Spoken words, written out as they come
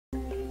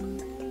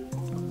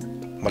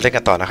มาเล่น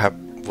กันต่อนะครับ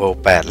เวิล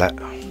ด์8แล้ว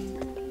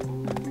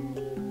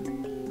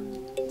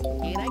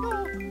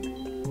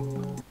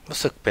รู้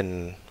สึกเป็น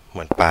เห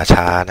มือนป่า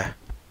ช้านะ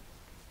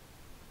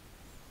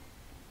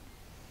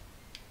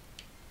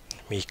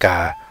มีกา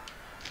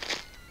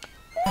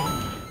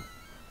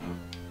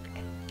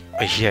ไ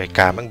อ้เหี้ยก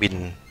ามันบิน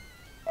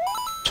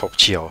ฉก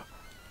เฉียว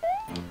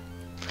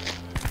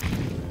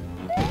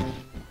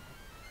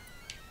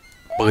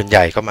ปืนให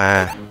ญ่ก็มา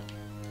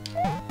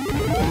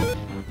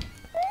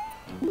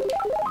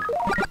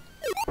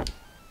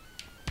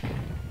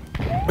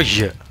ไอ้เ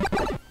หี้ย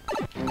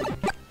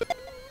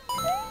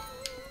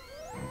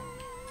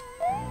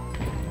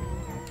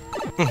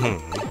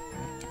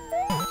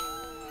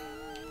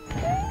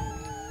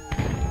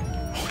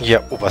เหี้ย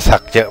อุปสร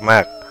รคเยอะมา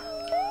ก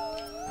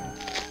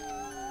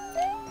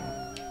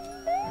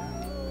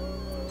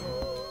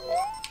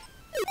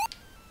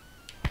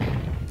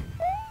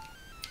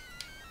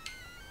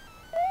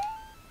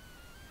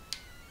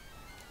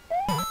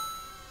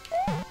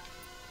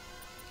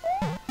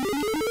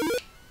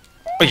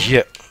ไอ้เหี้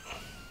ย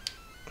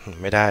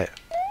ไม่ได้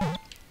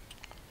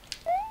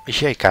ไอ้เ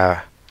หี้ยกา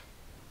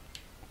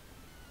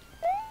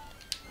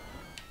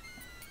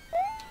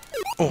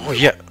โอ้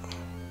เหี้ย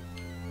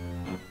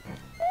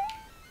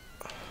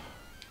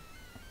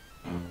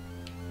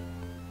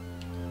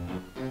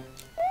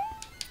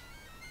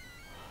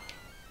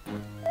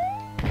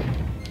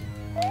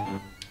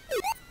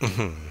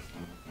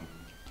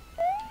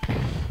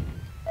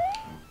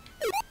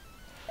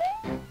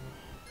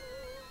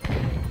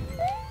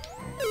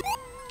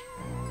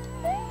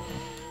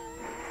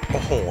โ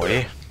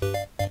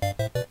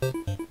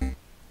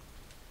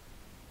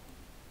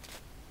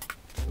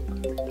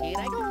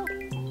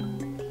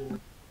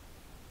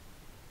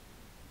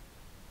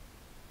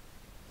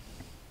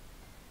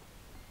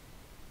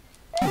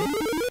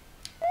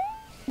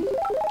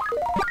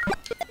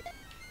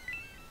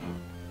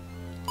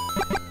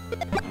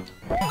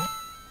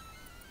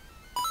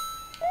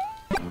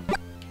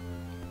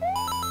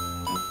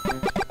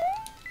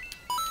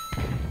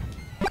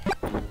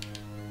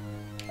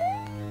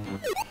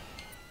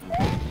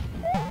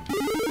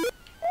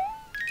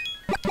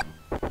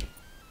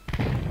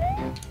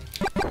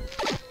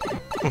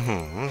อ้โห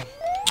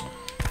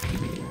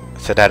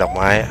เสียดายดอกไ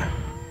ม้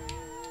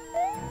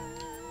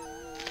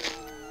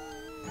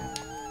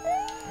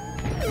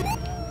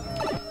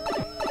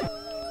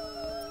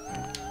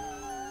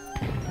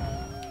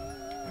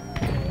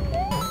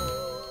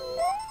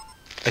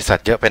ไอสัต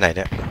ว์เยอะไปไหนเ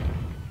นี่ย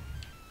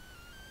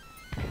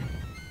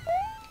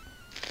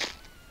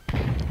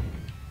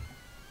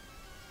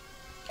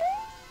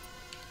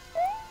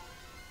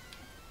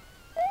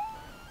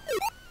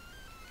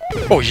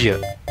โอ้ยเหี้ย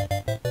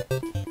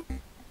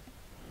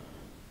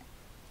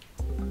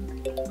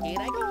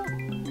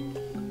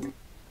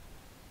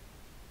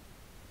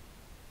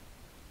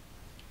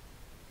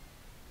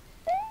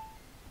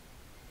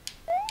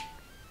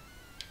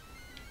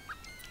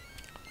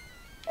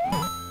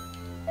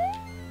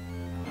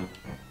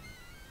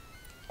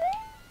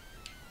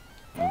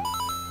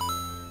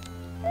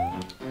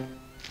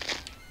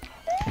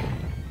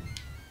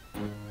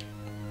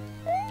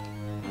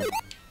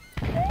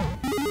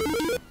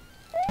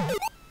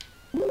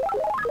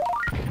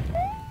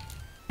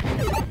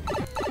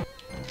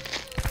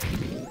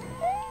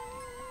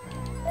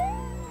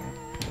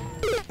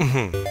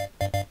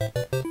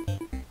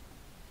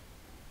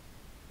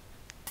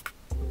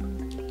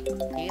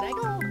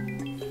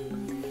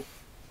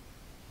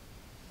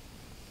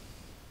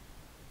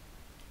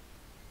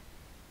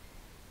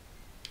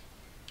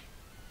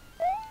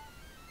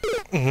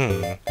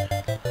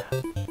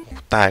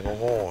ตายโ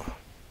ง่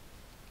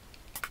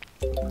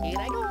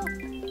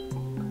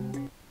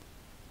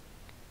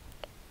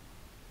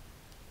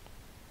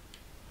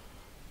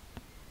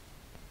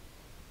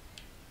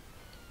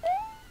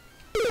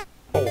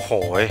โอ้โห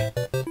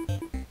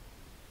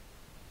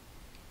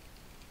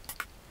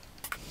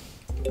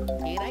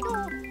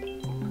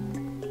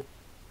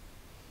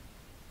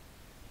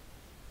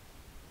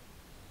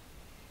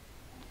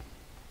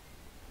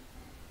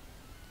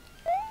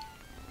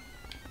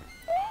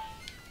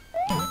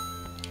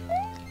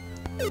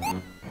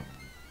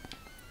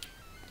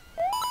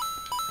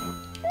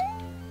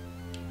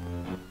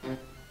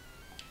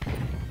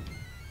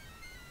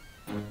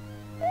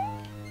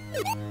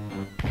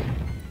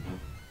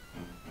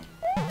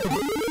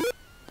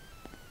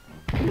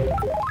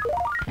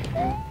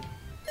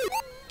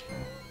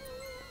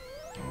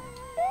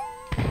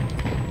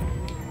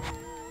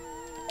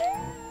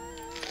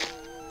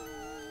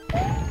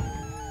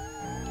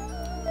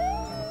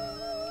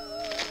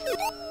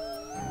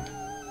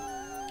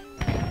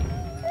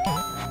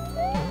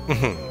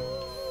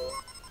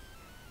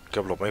เกื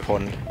อบหลบไม่พ้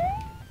น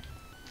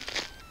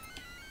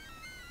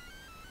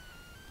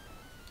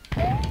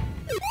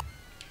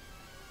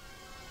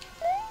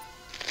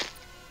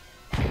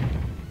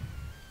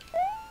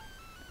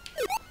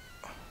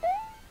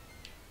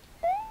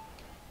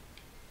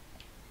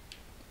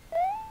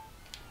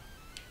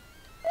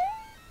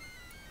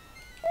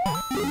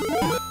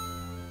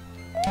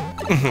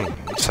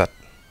สัตว์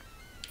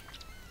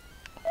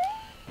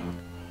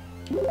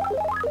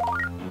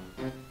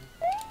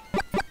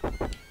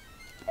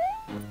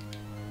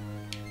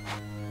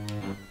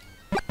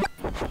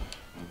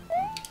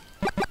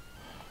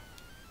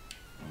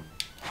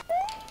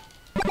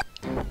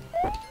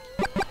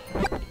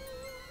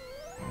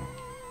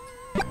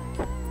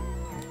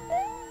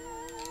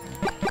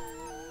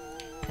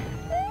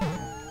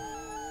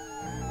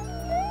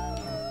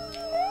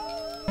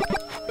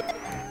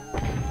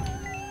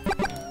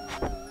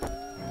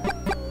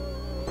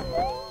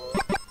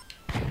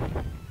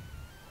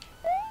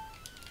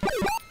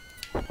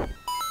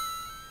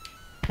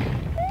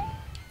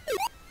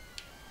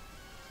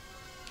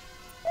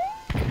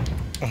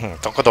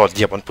ต้องกระโดดเห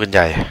ยียบบนปืนให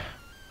ญ่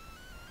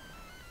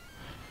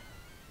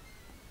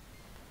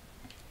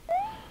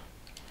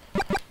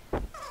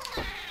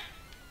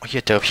โอ้ย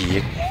เจอผี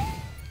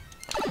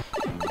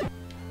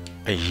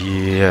ไอ้เ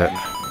หี้ย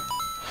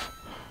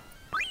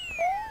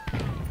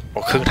โอ้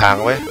ครึ่งทาง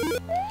ไว้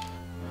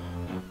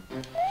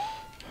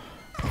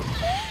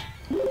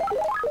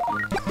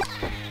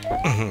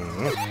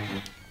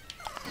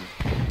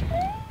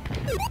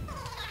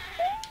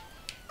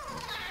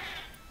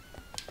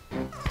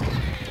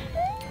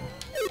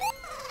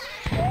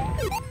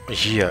ไอ้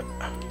เหี้ย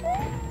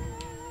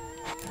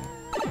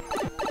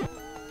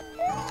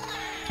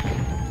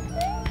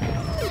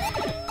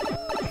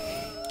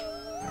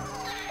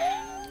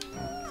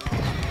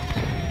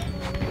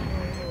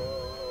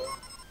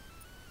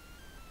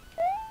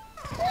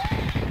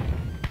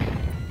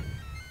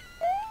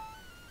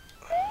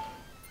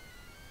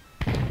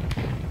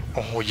โ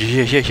อ้โหเ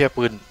หี้ย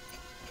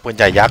ปืนใ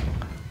หญ่ยักษ์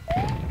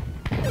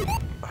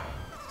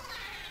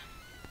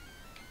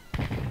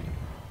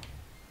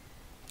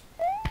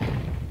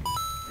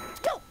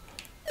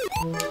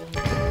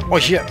โอ้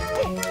ยเหี้ย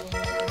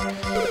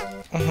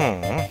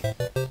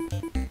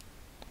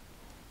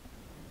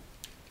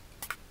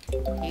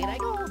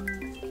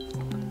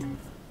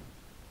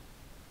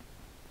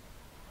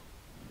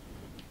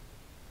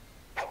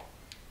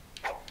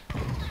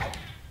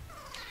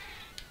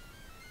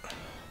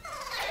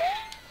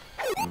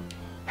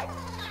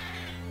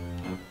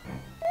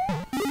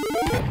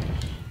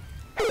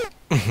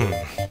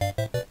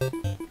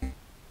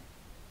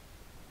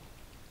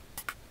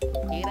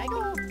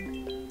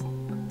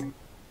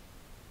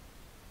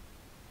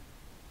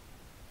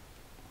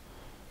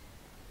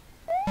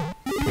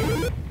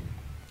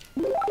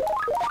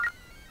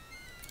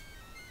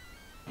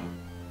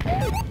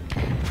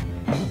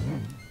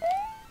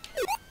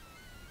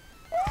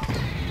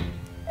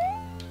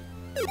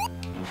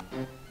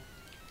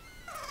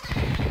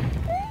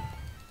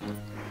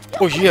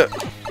โอ้ยเหี้ย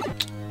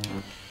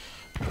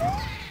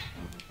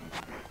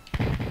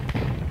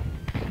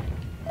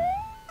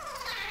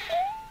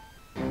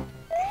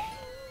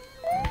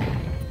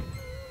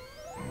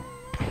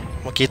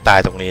เมื่อกี้ตาย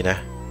ตรงนี้นะ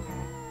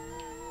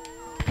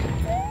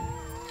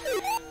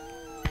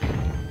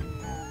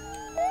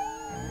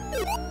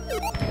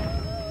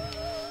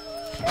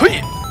เฮ้ย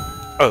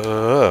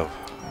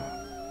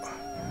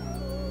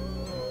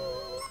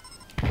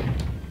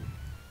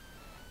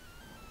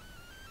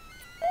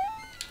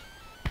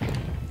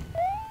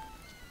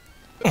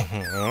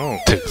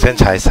ถึงเส้น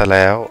ชัยซะแ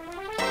ล้ว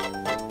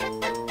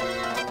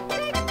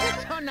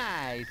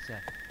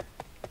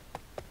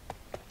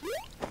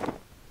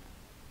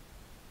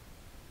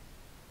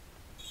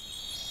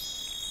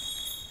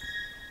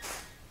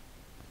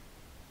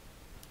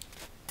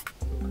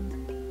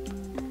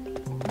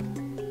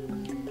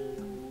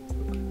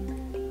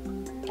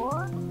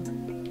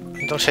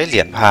ต้องใช้เหรี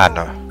ยญผ่านเห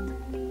รอ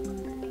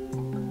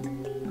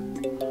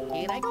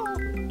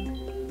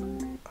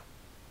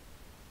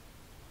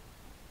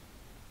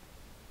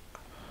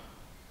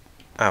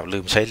อ้าวลื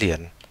มใช้เหรีย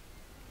ญ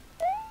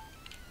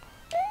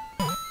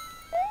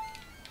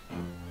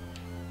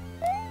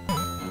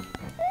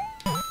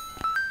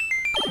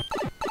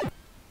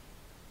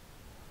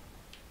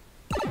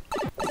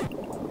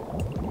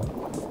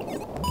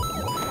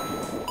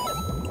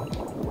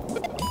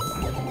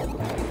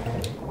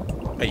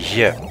ไอ้เ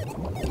หี้ย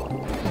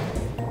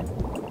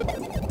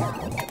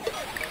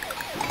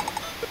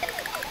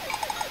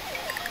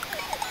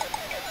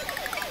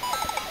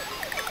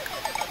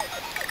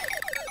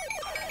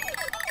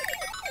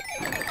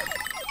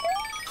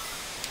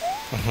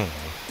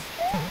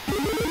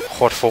โค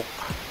ตรฟุก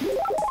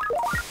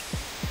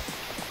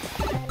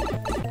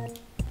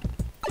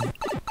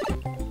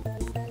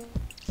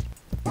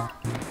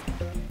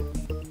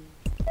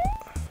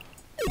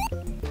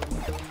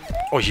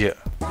โอ้ยเหี้ย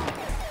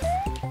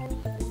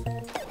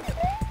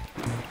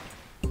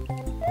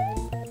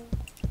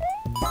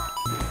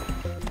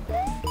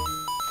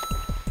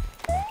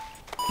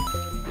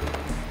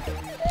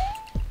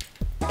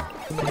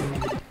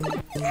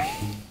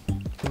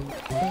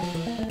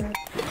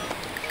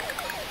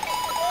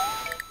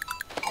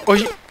โอ้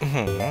ย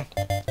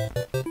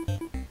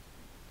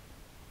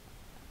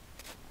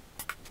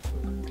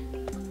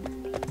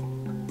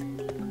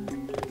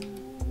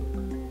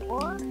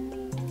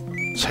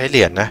ใช้เห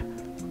รียญนะ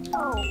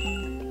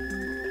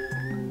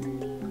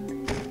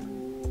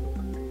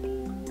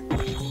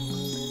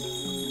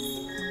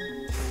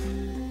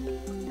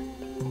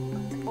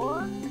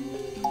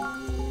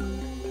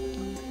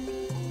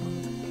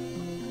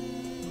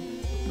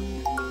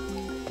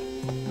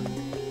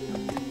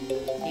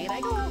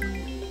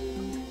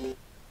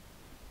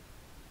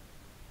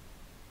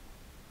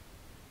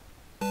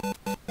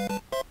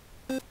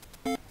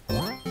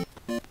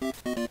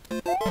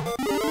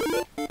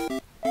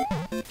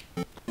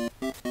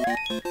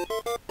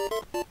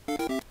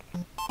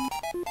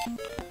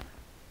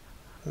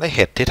ได้เ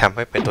ห็ดที่ทำใ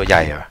ห้เป็นตัวให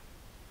ญ่เหรอ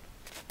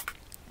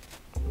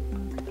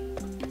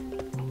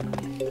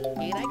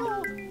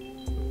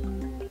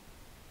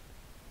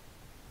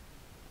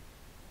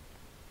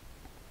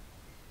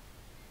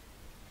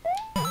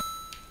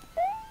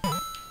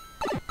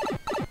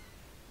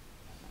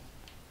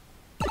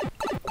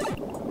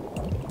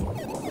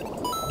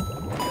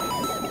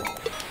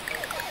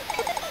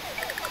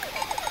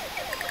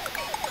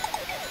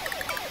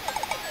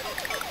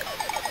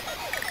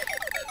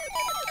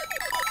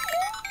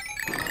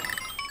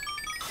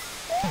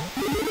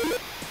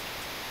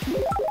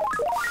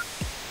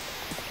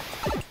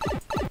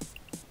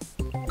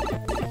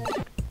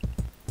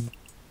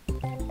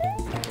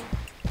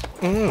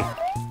อืม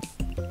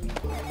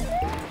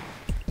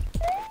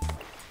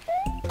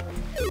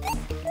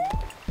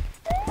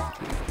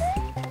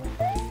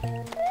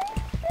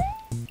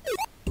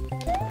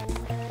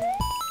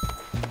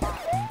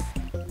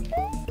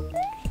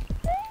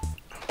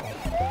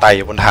ไต่อ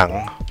ยู่บนถัง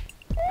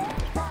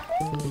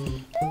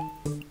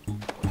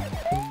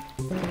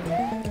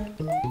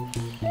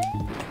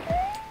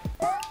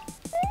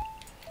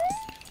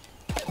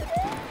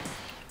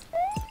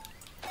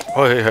เ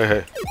ฮ้ยเฮ้ยเฮ้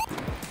ย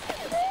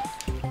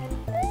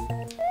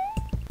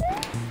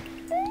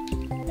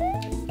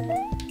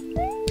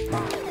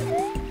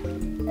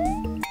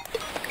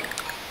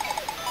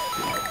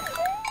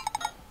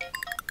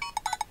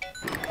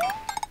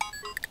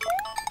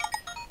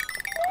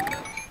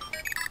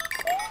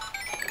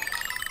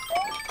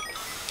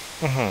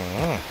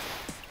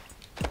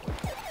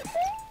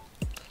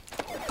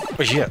โ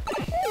อ้ยเชี่ย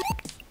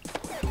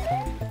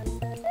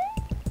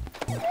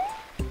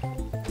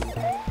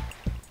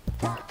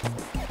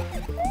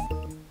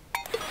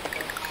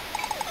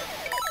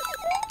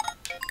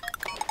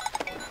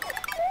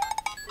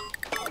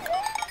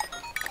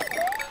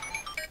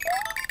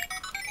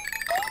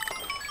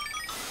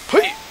เ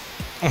ฮ้ย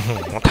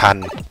ทัน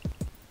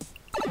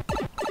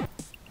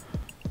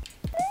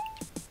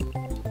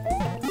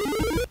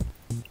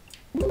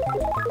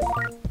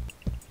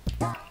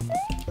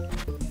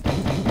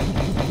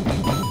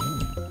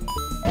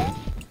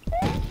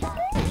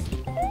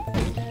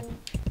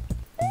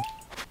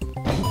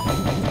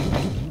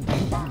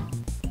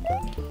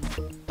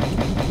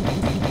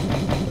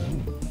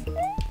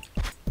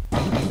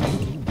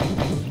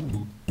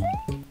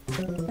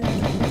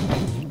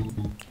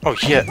โอ้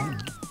เชี่ย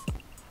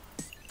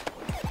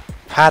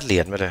พลาดเหรี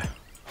ยญไปเลย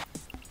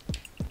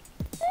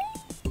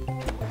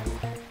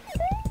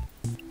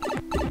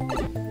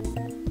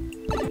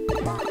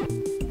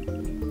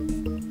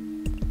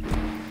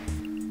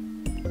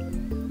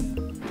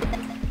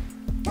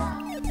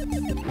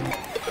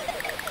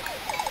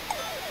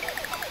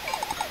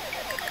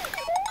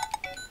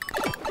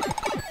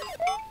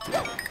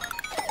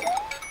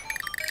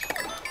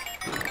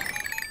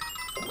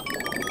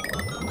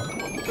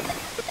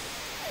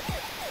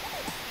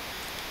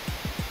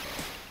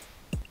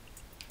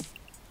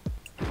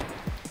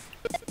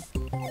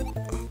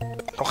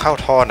ต้องเข้า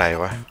ท่อไหน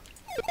วะ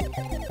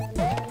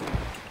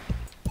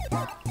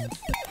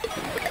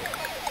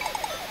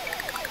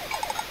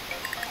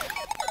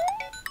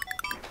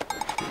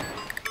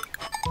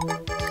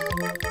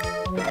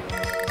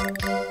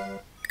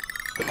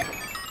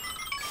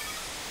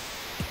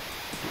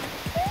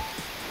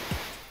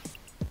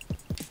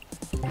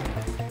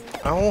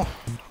เอ้า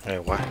ไง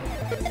วะ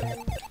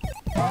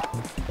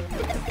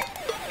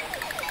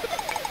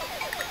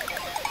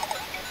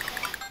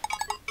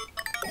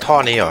ท่อ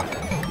นี้เหรอ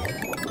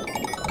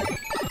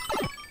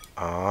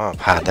อ๋อ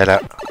ผ่านได้แล้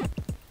ว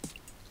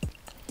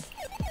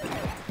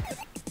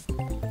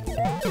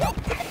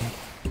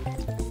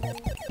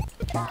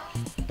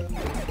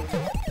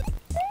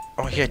โ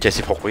อ้เฮีย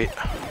76 วิ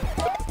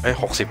เอ้ย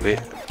60 วิ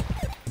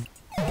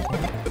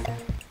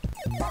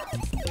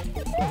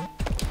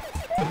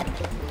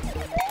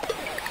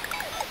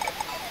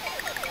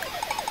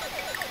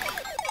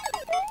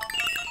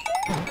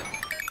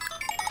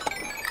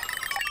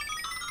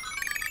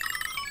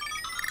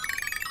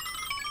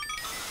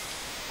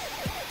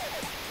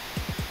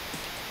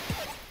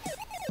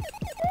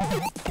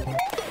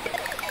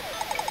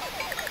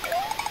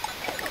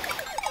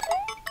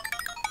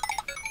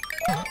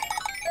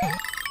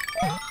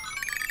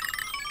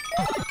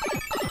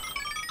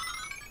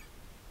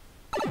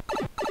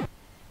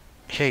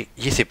เฮ้ย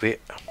20 วิ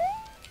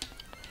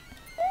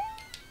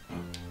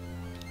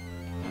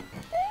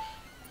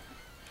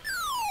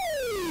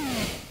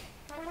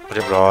เ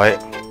รียบร้อย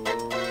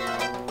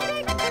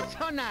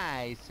So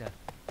nice.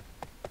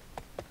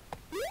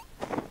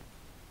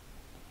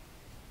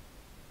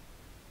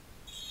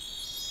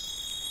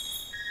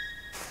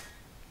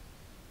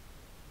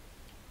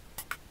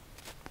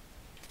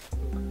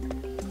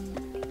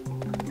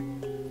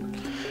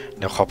 เ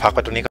ดี๋ยวขอพักไป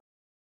ตรงนี้ก่อน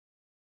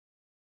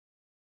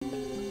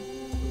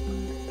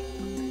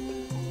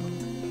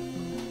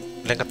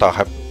เล่นกันต่อค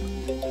รับ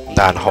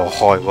ด่านหอค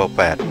อยเวอร์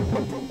8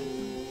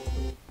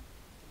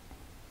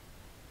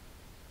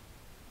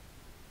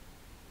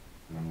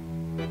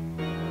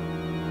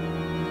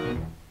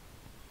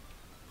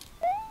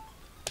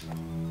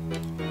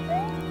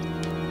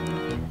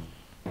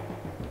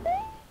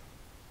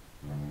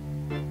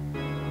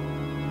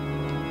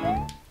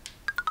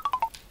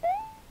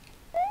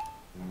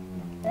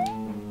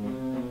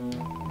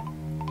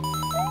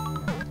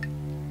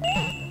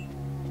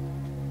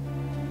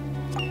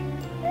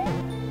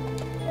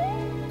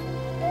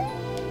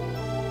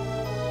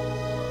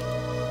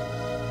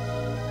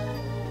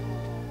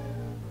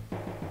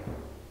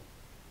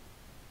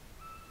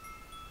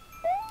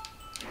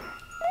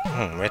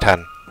ไม่ทัน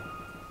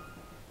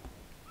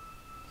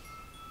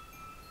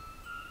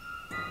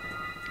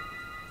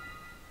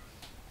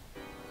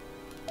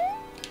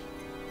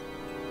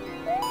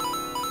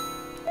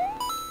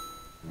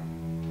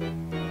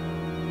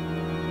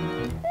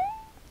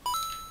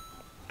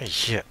เ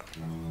หี้ย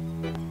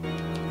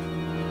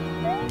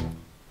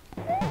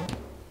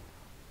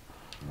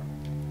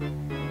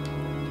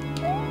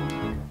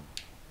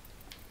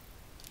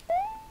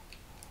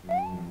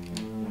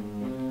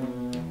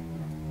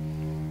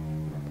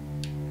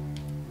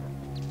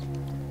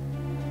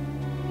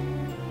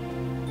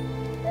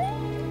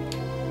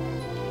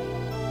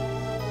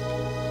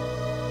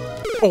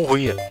โอ้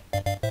ย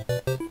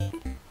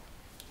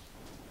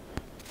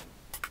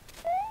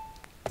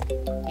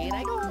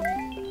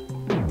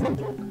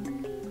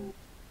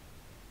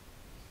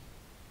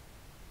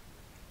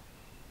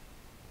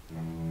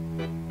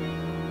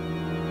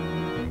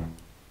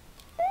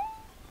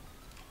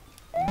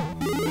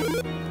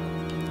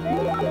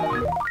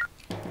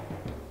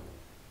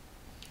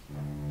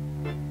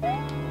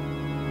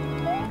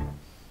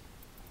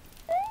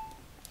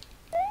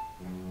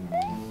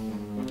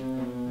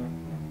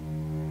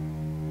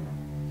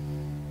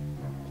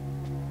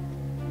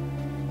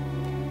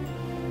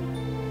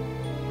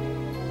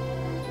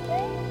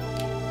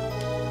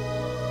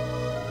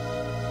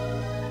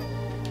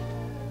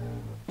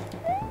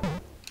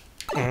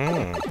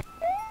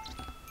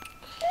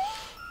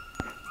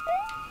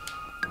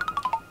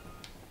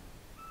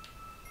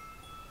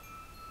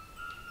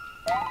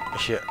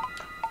เชี่ย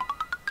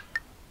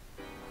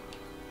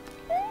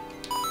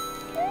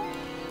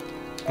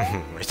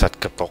ไอสัตว์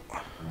เกือบตก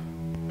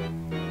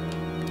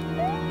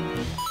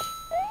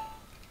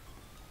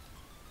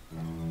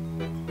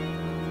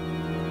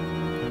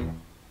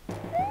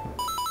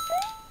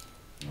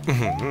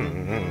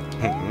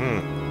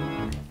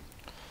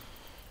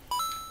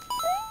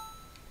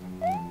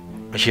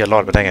ไอเชี่ยรอ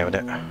ดไปได้ไงวะเ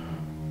นี่ย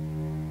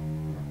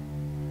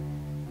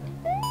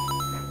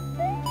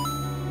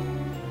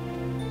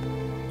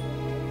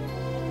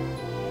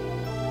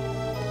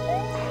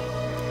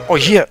โอ้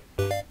ยเฮีย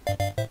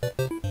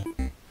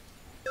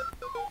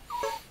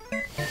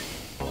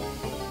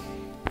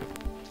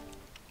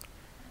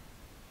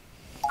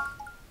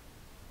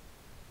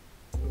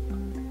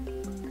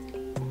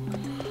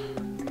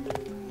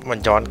มัน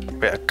ย้อนไ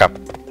ปกลับ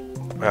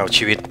เอา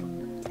ชีวิต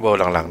เวิลด์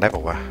หลังๆได้บ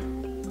อกว่า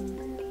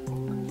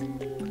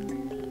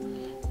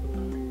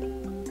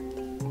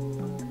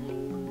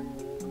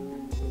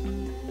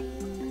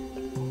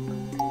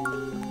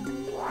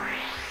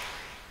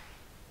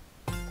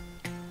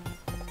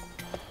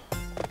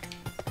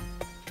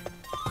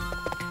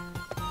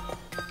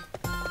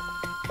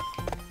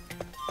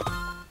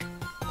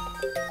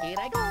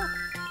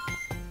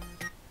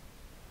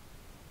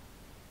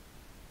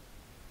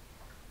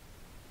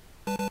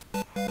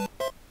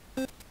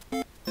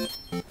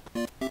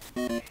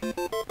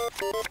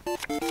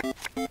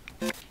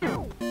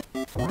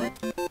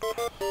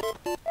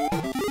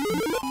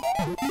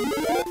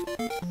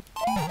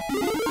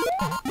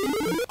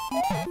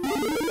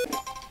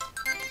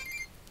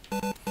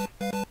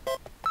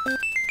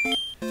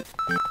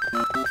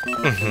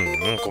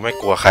กูไม่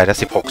กลัวใครแล้ว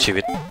16 ชี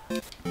วิต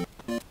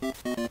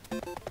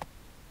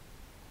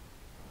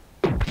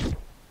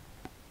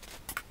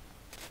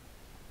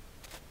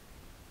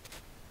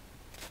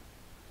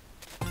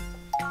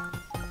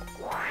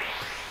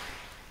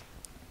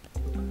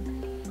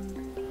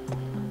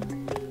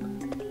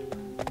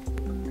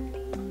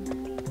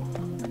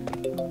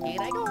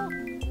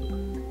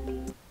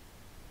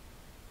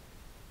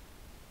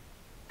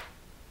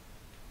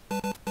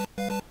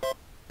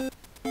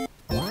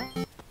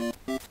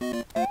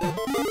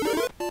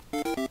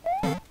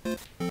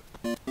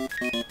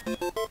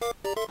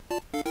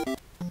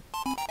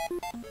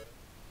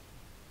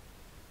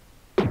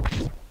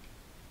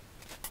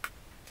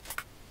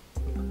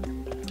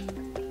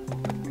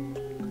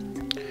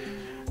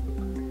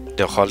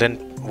เดี๋ยวขอเล่น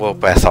World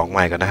 82 ให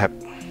ม่ก่อนนะครับ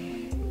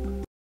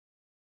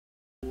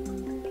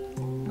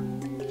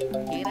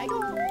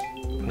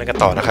เล่นกัน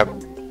ต่อนะครับ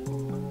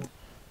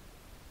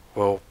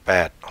World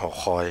 8 หอ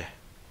คอย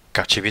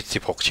กับชีวิต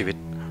16 ชีวิต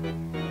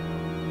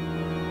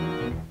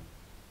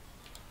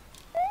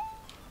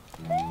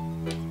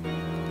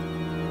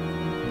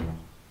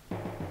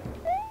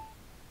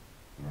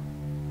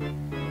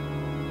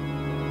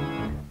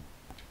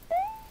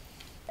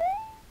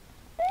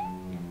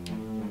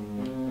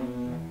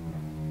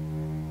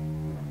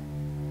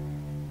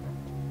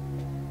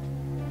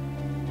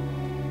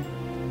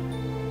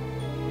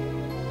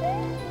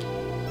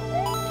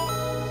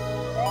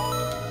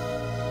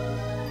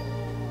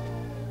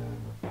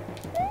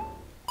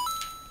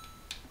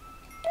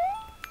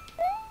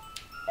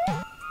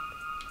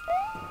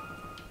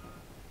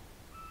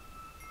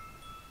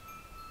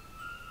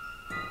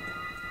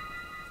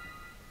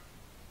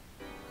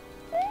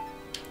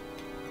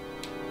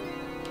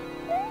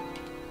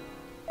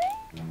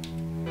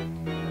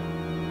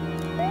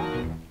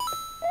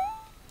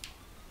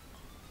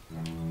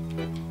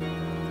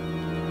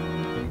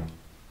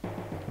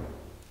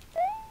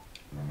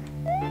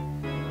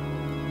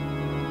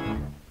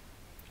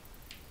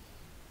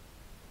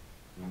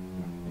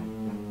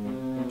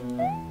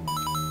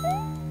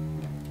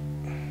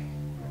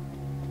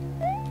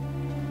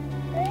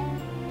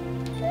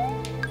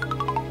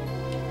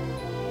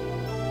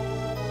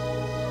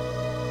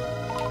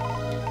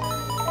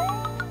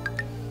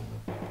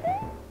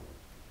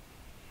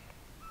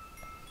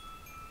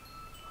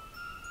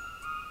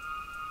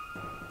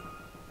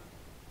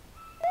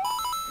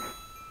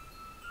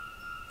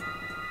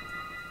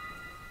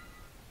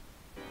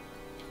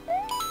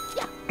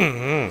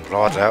ร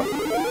อดแล้ว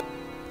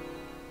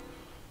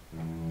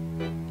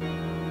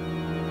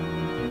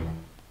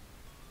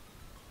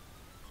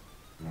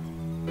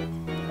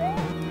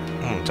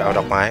จะเอาด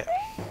อกไม้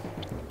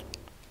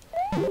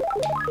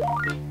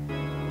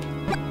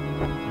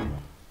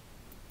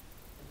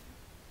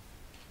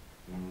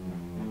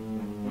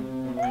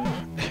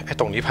ไอ้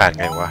ตรงนี้ผ่าน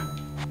ไงวะ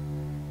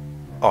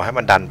อ๋อให้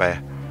มันดันไป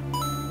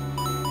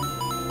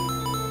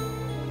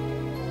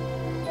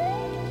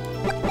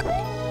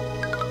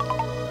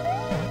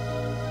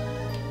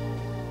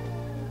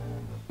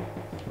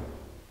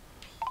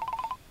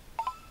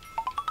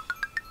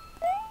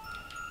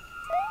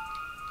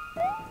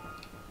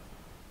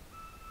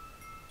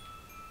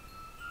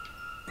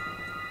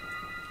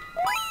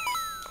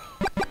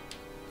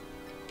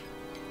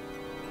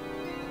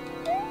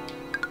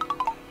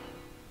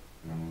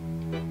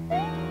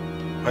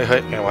เฮ้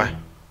ยไงวะ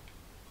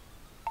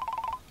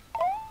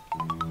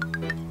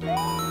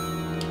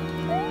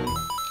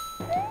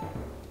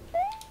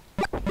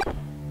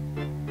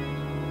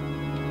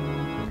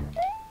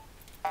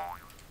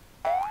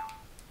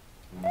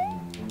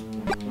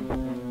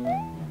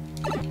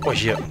โอ้ย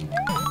เหี้ย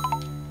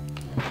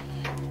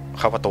เ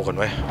ข้าประตูกัน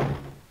ไว้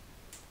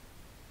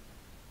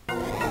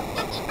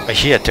ไอ้เ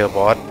หี้ยเจอบ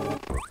อส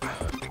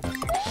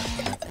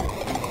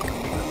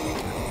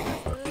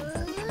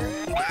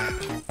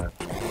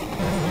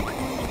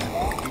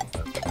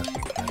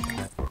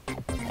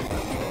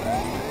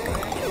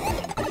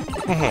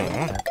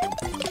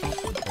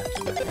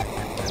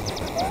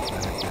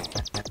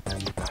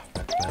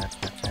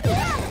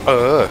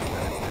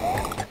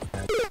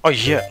โอ้ย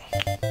เหี้ย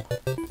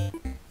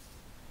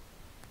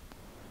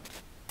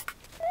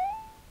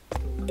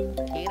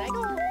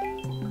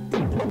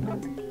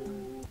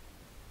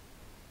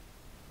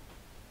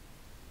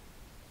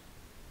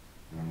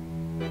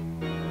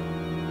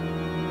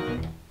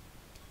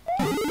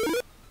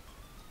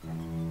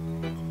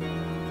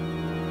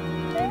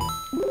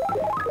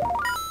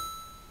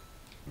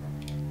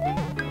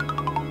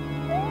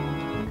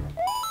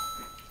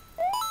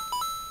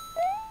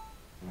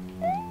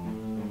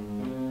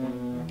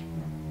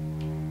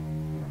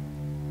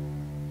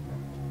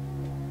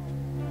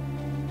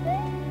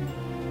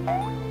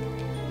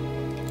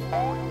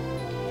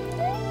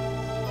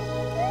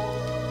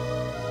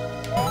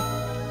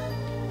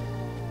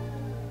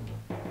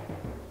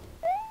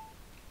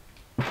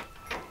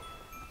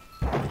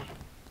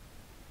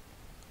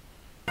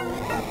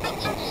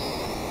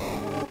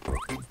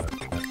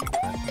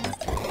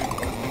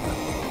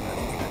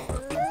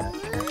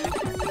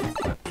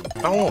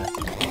เอ้า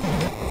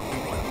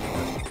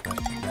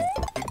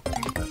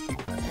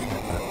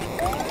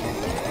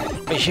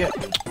ไอ้เหี้ย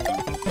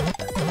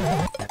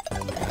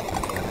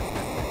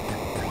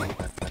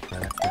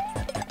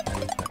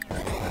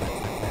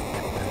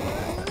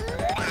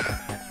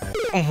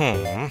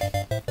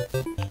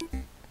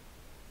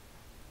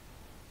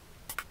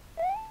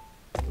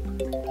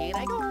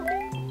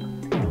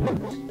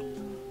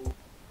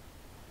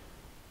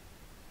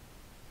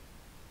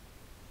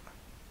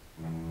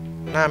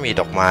น่ามี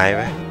ดอกไม้ไ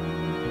หม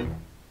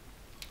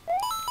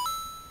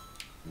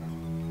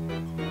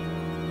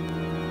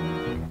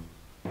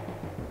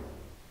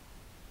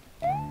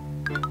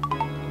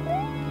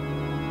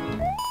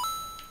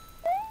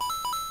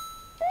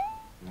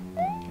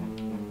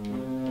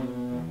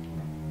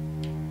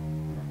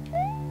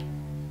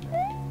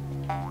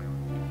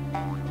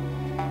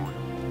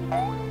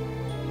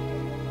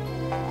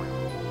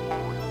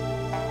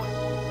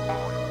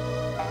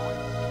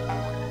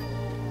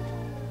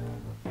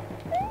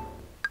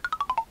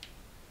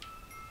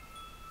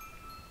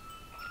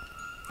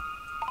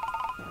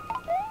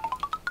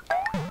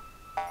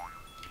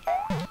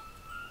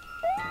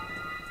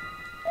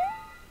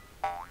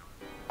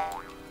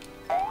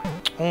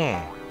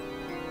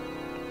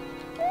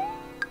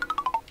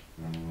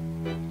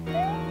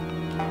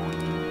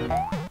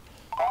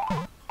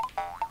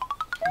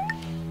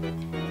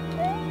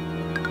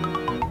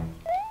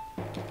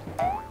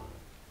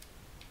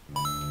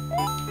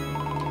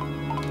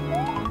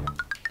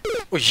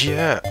โอ้ยเหี้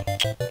ย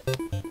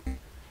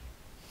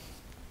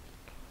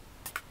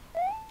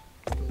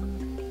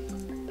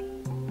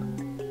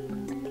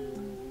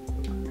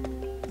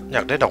อย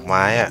ากได้ดอกไ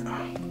ม้อ่ะ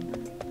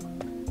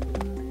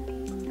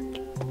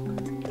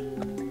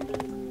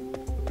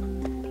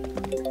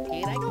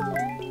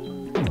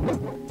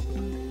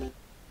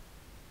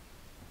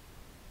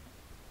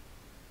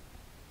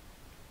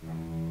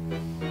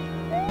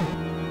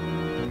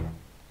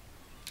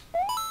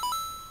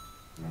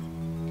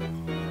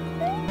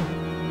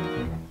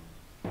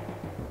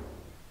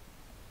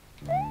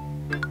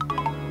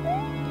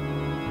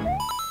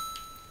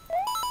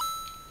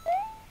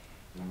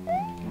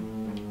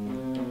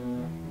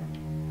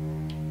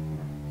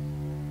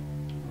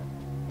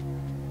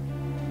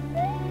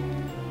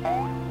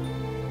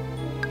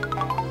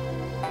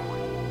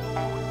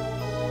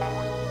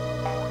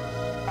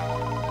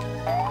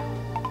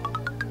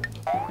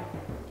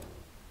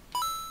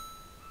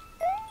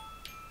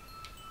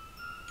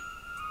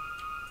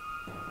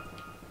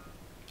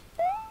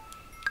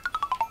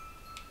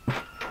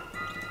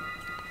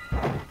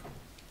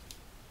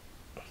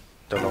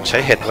เดี๋ยวลองใช้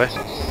เห็ดไว้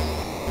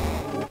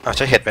ใ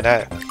ช้เห็ดไปได้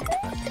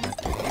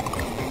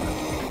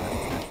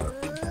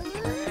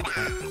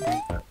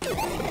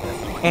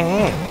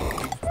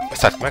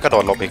สัตว์ไม่กระโด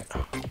ดหลบอีก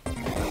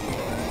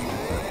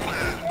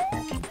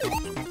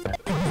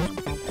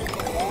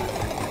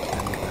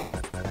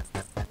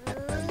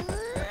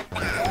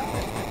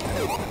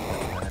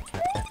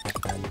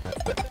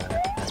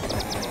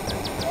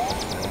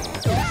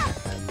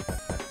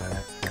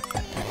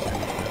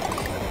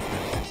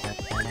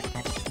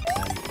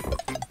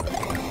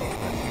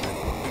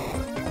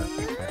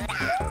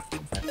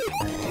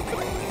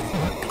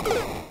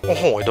โอ้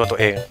โหโดนตัว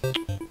เอง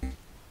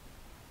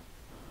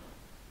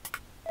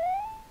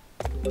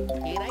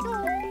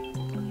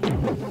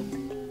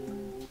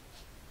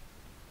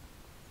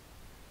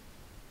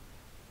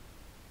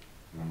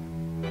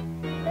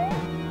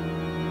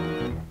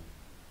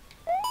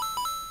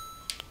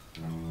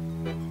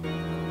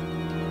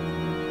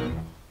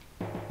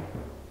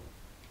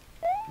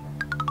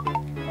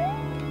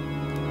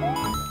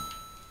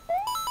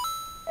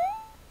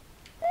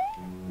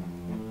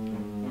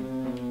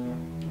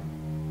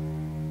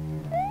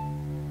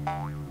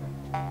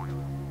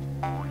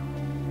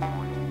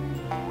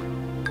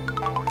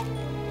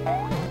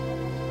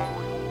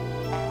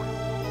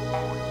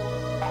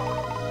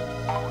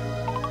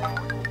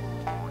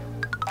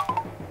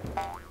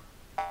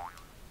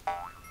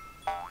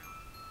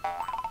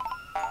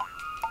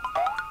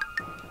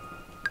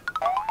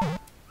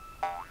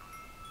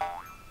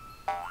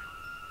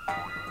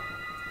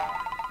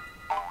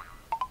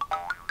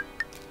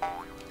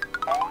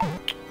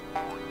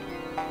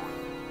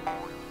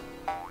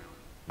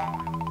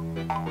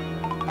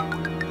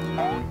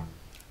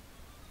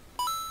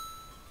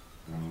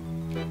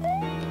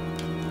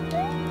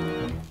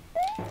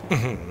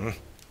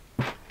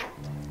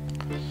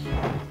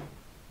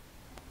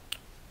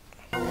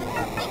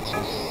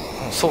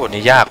สู้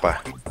นี้ยากว่ะ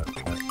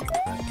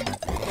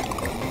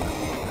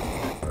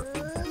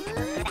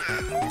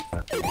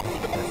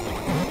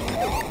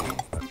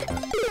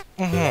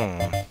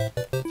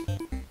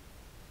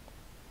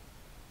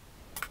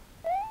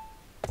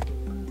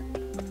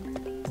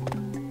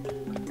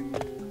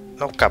เ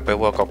รากลับไป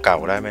วัวเก่า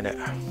ๆได้ไหมเนี่ย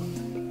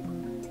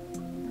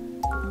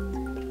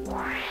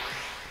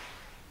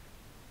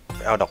ไป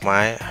เอาดอกไม้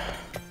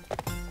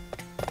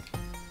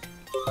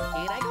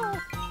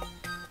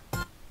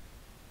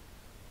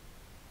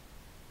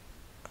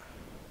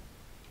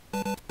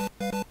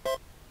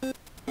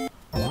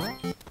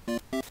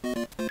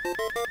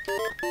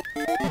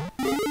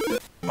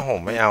โอ้โห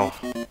ไม่เอา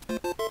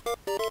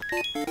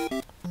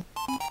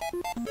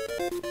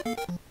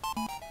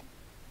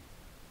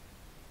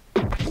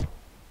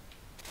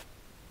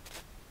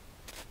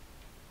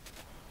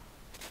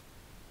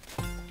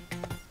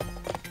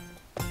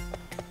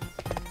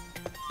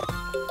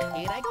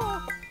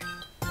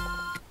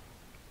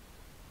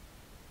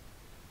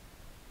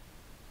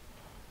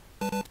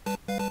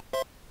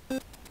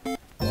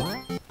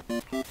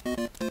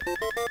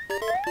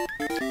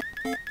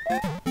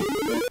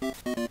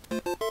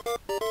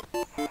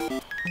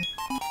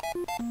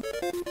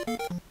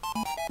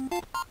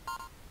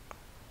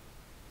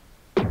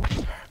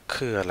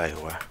คืออะไร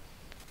วะ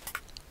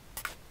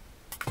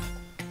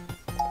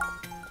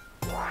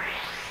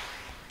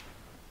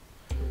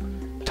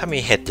ถ้ามี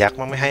เห็ดยักษ์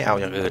มันไม่ให้เอา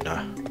อย่างอื่นเหรอ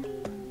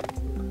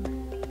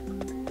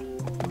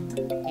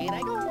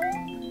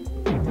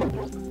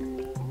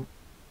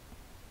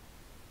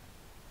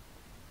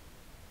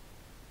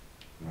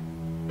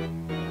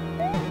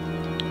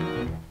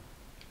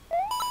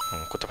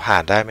กูจะผ่า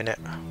นได้ไหมเนี่ย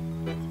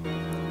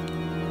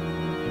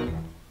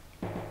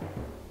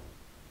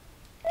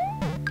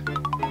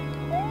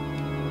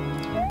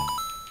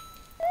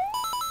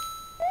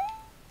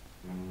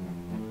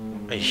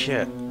ไอ้เชี่ย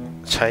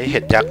ใช้เห็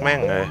ดยักษ์แม่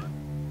งเลย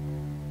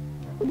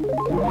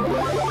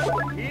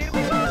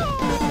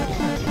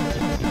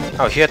เ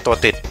อาเชี่ยตัว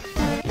ติด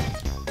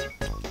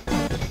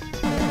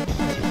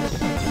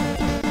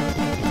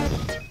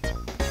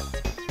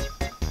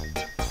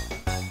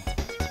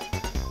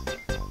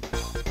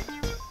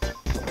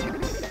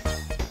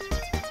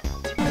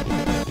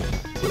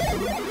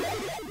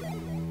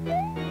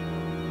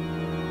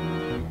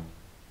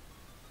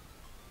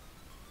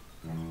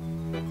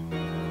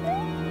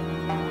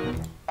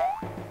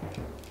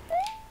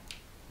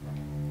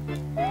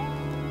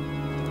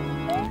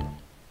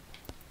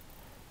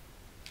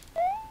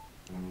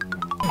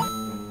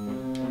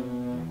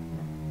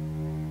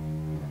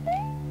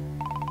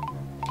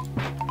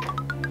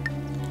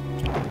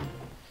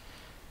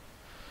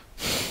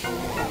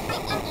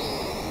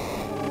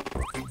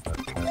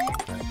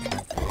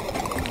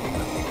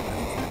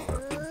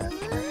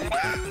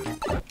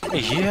ไอ้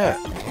เหี้ย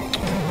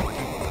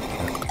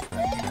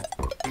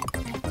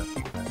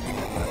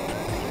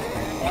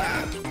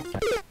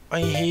ไอ้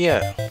เหี้ย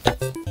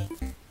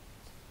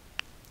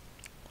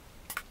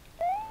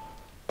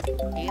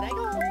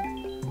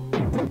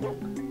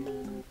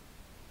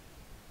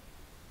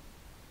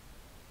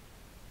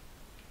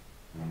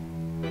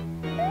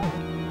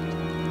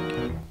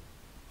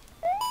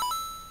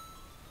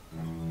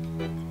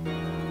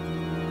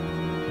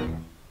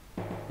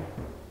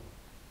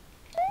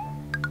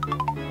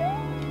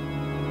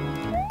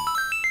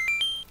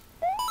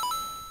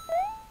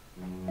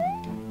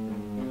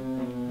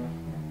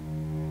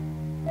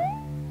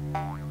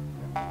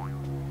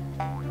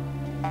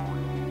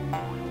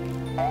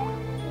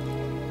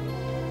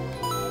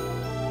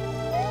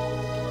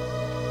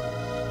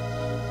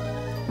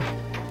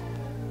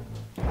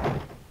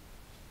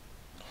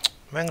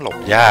แม่งหลบ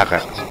ยากอ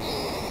ะ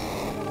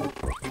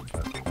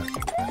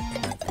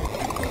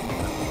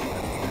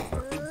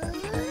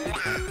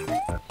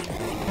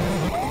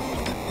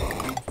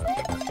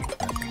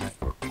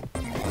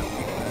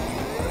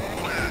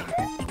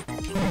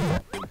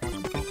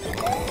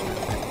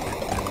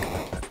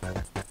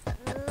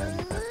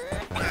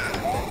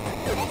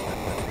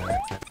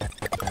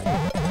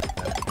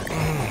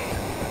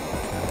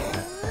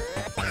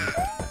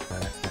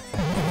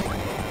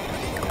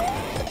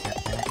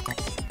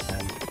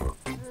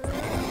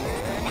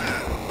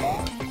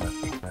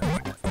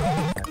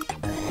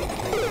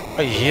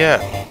ไอ้เหี้ย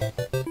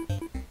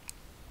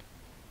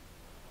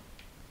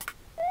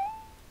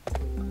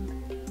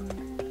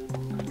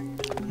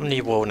มันนี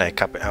โวไหน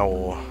กลับไปเอา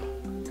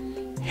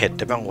เห็ดไ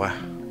ด้บ้างวะ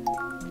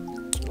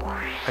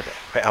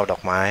ไปเอาดอ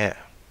กไม้อะ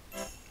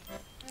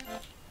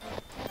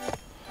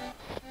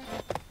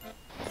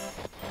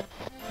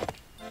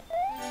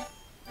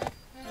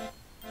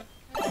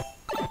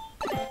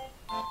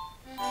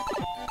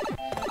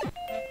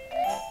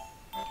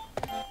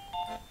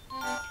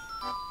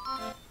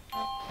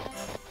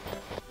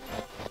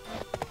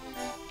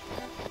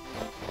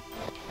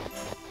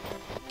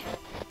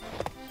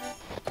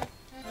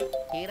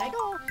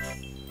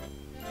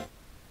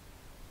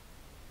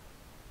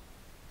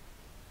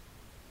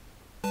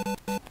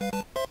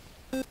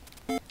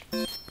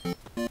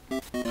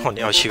คน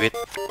นี้เอาชีวิต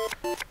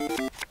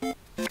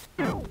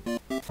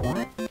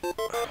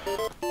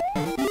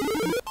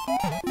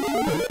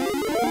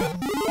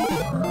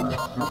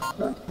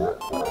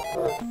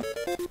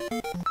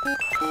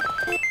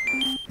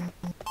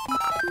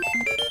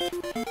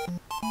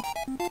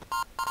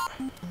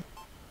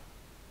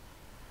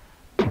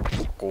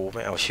กูไ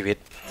ม่เอาชีวิต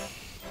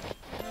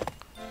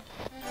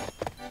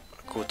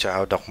กูจะเอ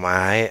าดอกไ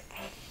ม้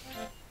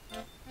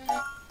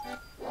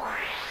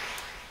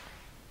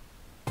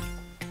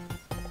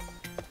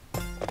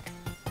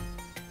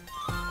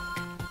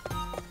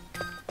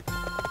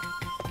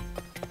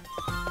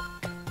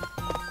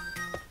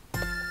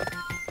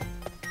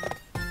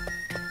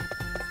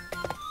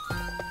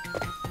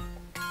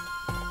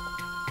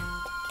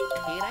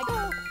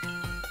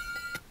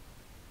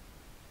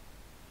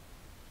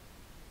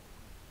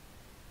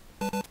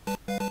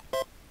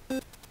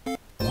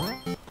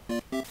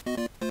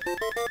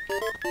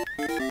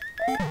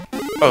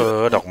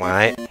ดอกไม้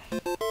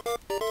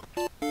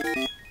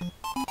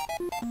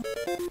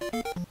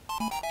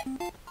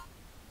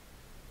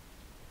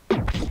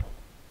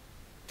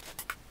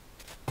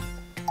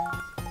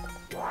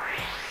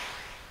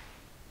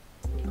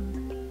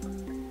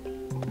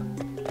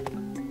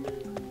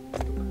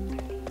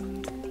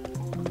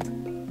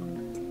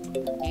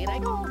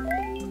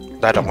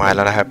ได้ดอกไม้แ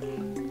ล้วนะครับ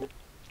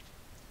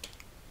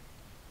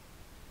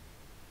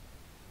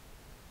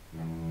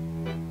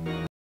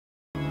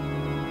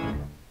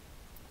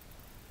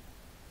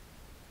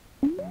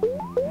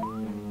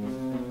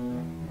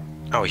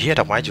เอาเฮีย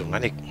ดอกไม้อยู่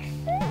นั้นอีก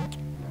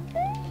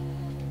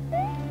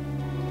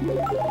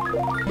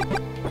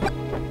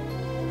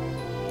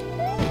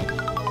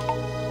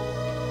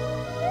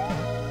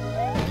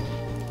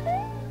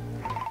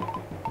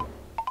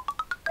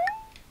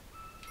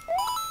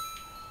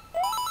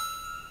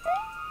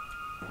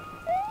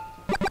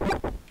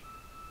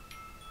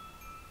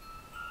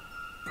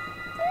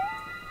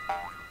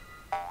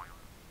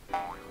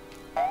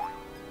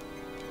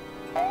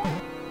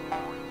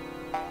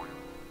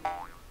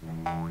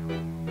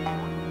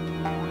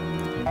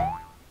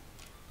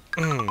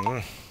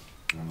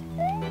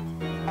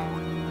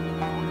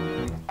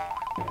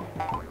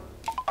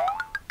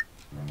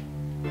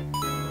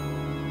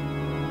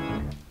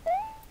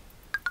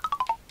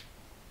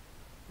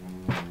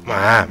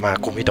มา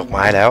กูมีดอกไ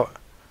ม้แล้ว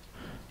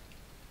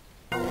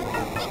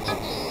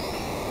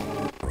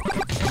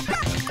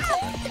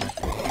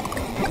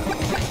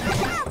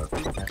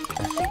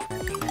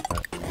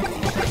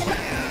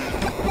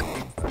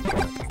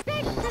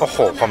โอ้โห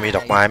พอมีด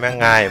อกไม้แม่ง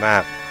ง่ายมา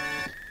ก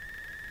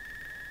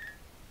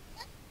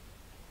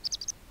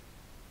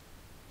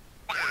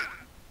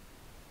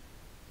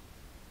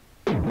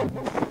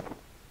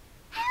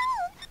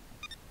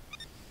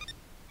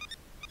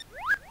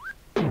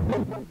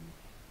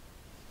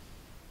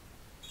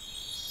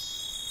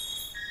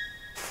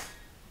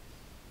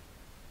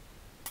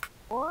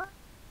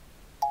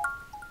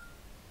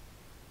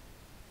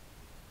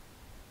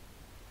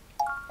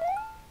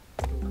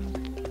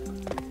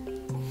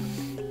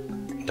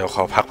เดี๋ยวข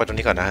อพักไปตรง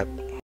นี้ก่อนนะครับ